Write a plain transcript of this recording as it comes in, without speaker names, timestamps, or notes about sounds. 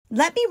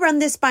Let me run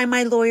this by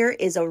my lawyer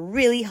is a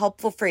really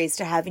helpful phrase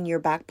to have in your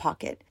back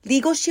pocket.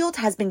 Legal Shield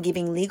has been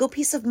giving legal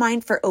peace of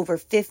mind for over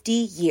 50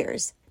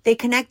 years. They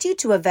connect you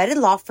to a vetted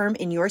law firm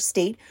in your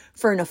state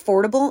for an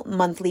affordable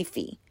monthly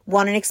fee.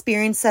 Want an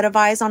experienced set of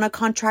eyes on a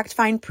contract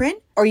fine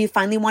print? Or you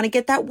finally want to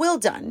get that will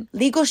done?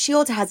 Legal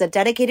Shield has a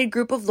dedicated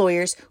group of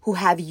lawyers who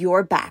have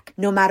your back,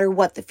 no matter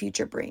what the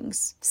future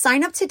brings.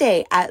 Sign up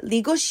today at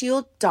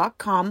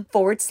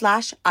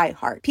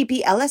LegalShield.com/iHeart.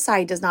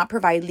 PPLSI does not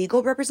provide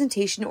legal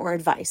representation or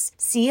advice.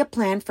 See a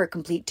plan for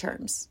complete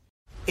terms.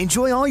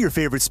 Enjoy all your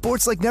favorite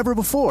sports like never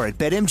before at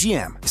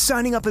BetMGM.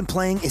 Signing up and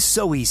playing is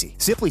so easy.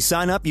 Simply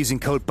sign up using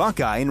code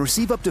Buckeye and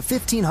receive up to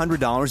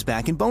 $1,500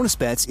 back in bonus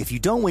bets if you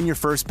don't win your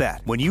first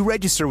bet. When you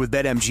register with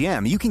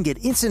BetMGM, you can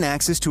get instant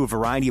access to a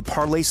variety of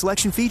parlay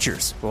selection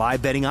features,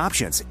 live betting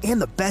options,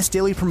 and the best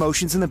daily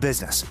promotions in the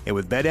business. And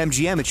with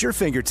BetMGM at your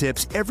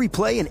fingertips, every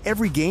play and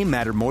every game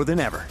matter more than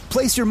ever.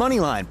 Place your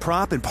moneyline,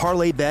 prop, and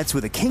parlay bets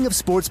with the king of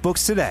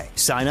sportsbooks today.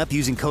 Sign up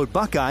using code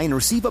Buckeye and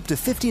receive up to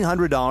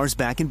 $1,500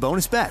 back in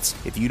bonus bets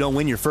if you don't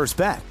win your first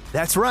bet.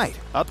 That's right,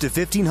 up to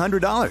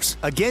 $1,500.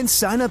 Again,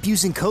 sign up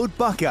using code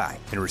Buckeye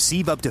and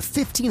receive up to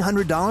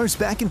 $1,500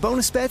 back in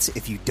bonus bets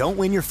if you don't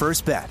win your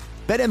first bet.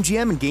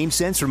 BetMGM and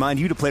GameSense remind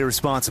you to play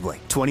responsibly.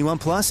 21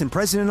 plus and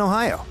present in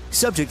Ohio.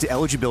 Subject to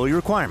eligibility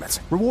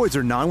requirements. Rewards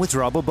are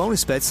non-withdrawable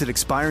bonus bets that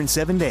expire in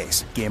 7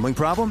 days. Gambling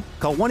problem?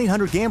 Call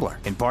 1-800-GAMBLER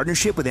in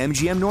partnership with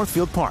MGM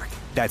Northfield Park.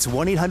 That's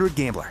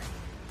 1-800-GAMBLER.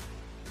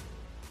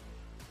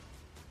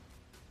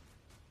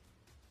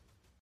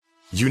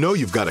 You know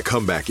you've got a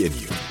comeback in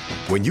you.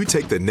 When you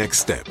take the next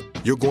step,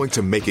 you're going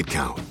to make it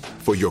count.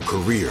 For your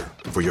career,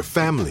 for your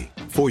family,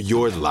 for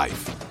your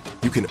life.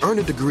 You can earn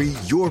a degree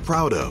you're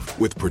proud of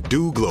with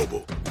Purdue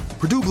Global.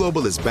 Purdue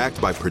Global is backed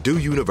by Purdue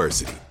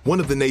University, one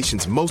of the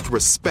nation's most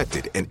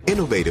respected and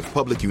innovative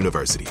public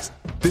universities.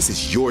 This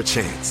is your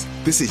chance.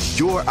 This is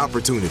your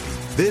opportunity.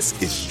 This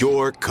is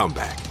your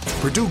comeback.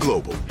 Purdue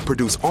Global,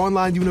 Purdue's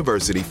online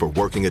university for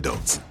working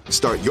adults.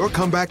 Start your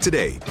comeback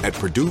today at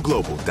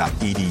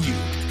purdueglobal.edu.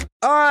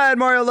 All right,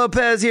 Mario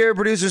Lopez here,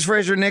 producers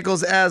Fraser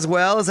Nichols as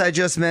well. As I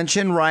just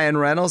mentioned, Ryan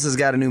Reynolds has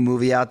got a new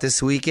movie out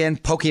this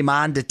weekend,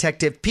 Pokemon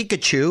Detective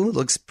Pikachu.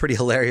 Looks pretty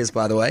hilarious,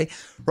 by the way.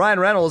 Ryan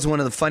Reynolds, one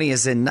of the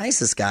funniest and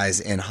nicest guys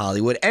in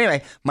Hollywood.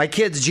 Anyway, my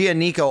kids, Gia and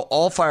Nico,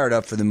 all fired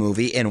up for the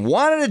movie and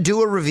wanted to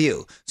do a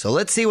review. So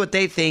let's see what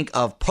they think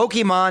of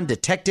Pokemon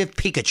Detective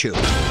Pikachu.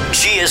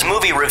 Gia's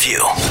movie review.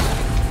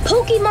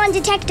 Pokemon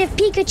Detective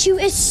Pikachu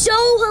is so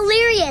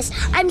hilarious.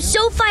 I'm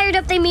so fired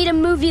up they made a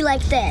movie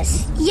like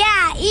this.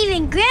 Yeah,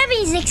 even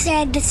Grammy's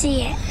excited to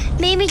see it.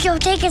 Maybe she'll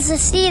take us to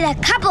see it a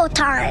couple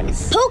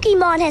times.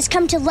 Pokemon has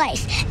come to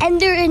life,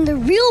 and they're in the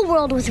real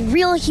world with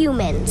real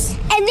humans.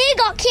 And they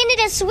got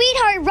Canada's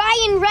sweetheart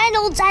Ryan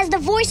Reynolds as the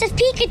voice of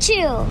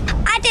Pikachu.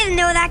 I didn't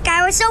know that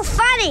guy was so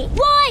funny.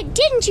 What?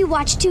 Didn't you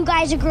watch Two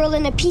Guys, a Girl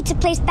in a Pizza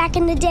Place back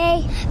in the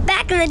day?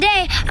 Back in the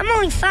day? I'm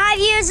only 5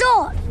 years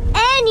old.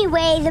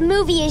 Anyway, the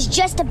movie is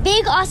just a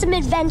big, awesome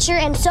adventure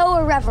and so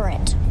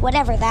irreverent.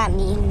 Whatever that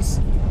means.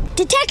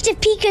 Detective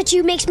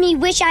Pikachu makes me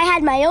wish I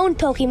had my own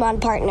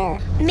Pokemon partner.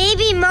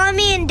 Maybe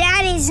Mommy and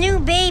Daddy's new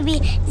baby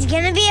is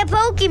gonna be a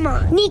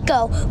Pokemon.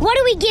 Nico, what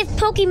do we give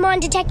Pokemon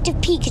Detective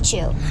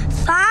Pikachu?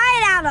 5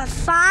 out of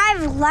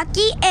 5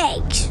 lucky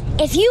eggs.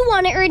 If you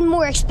want to earn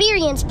more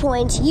experience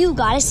points, you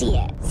gotta see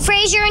it.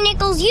 Fraser and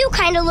Nichols, you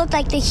kind of look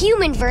like the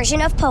human version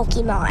of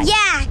Pokemon.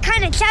 Yeah,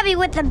 kind of chubby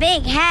with the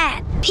big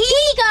head.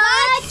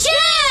 Pikachu!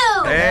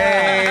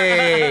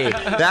 Hey,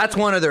 that's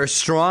one of their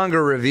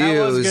stronger reviews.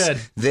 That was good.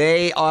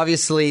 They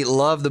obviously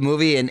loved the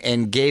movie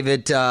and gave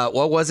it,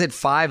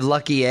 5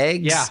 lucky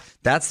eggs? Yeah.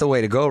 That's the way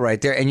to go right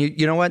there. And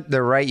you know what?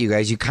 They're right, you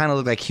guys. You kind of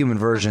look like human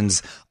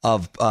versions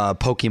of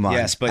Pokemon.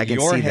 Yes, but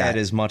your head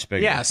is much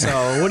bigger. Yeah,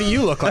 so what do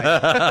you look like?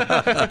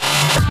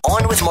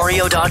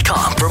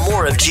 OnWithMario.com for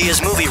more of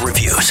Gia's movie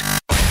reviews.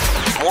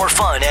 More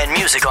fun and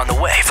music on the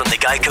way from the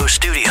Geico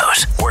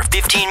Studios, where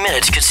 15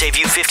 minutes could save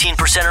you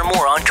 15% or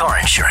more on car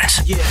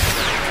insurance. Yeah.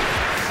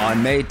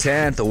 On May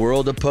 10th, the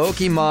world of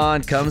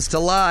Pokemon comes to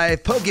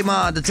life.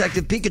 Pokemon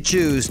Detective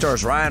Pikachu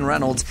stars Ryan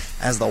Reynolds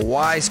as the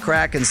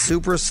wisecracking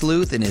super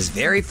sleuth in his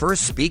very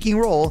first speaking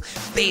role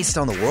based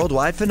on the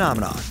worldwide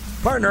phenomenon.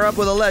 Partner up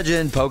with a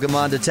legend,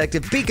 Pokemon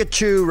Detective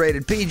Pikachu,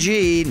 rated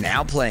PG,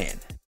 now playing.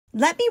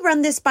 Let me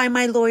run this by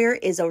my lawyer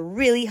is a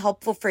really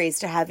helpful phrase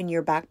to have in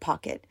your back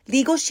pocket.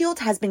 Legal Shield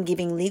has been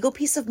giving legal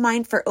peace of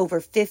mind for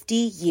over 50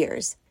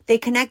 years. They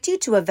connect you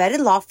to a vetted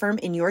law firm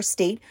in your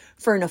state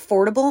for an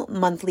affordable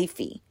monthly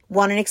fee.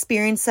 Want an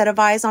experienced set of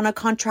eyes on a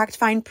contract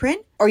fine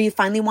print? Or you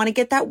finally want to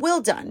get that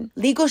will done?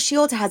 Legal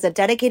Shield has a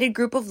dedicated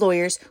group of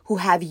lawyers who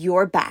have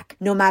your back,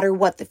 no matter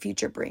what the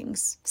future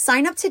brings.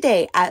 Sign up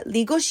today at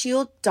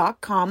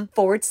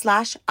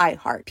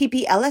LegalShield.com/iHeart.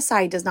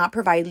 PPLSI does not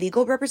provide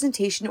legal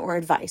representation or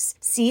advice.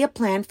 See a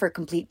plan for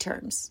complete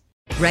terms.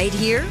 Right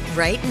here,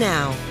 right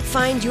now.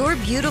 Find your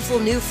beautiful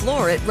new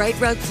floor at Right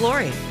Rug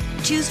Flooring.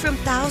 Choose from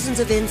thousands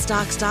of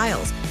in-stock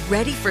styles,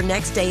 ready for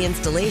next day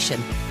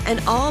installation,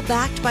 and all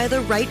backed by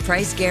the right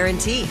price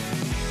guarantee.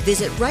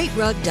 Visit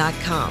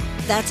rightrug.com.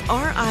 That's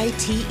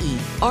RITERUG.com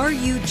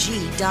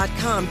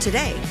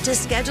today to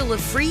schedule a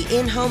free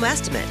in-home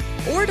estimate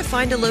or to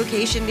find a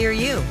location near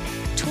you.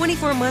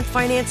 24-month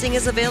financing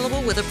is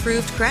available with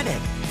approved credit.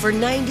 For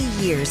 90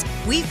 years,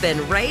 we've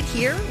been right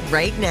here,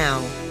 right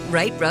now.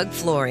 Right Rug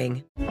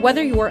Flooring.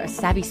 Whether you're a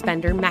savvy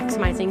spender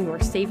maximizing your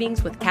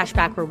savings with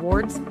cashback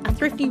rewards, a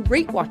thrifty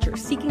rate watcher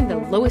seeking the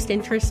lowest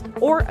interest,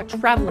 or a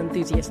travel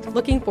enthusiast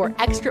looking for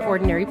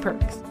extraordinary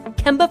perks,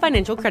 Kemba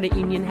Financial Credit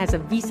Union has a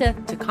visa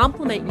to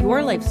complement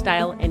your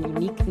lifestyle and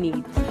unique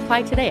needs.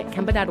 Apply today at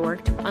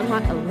Kemba.org to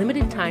unlock a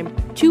limited time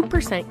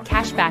 2%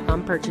 cash back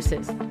on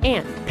purchases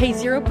and pay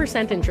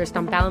 0% interest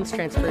on balance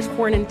transfers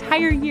for an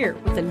entire year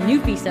with a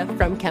new visa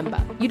from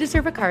Kemba. You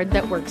deserve a card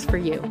that works for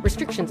you.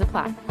 Restrictions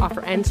apply.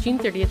 Offer ends June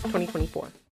 30th, 2024.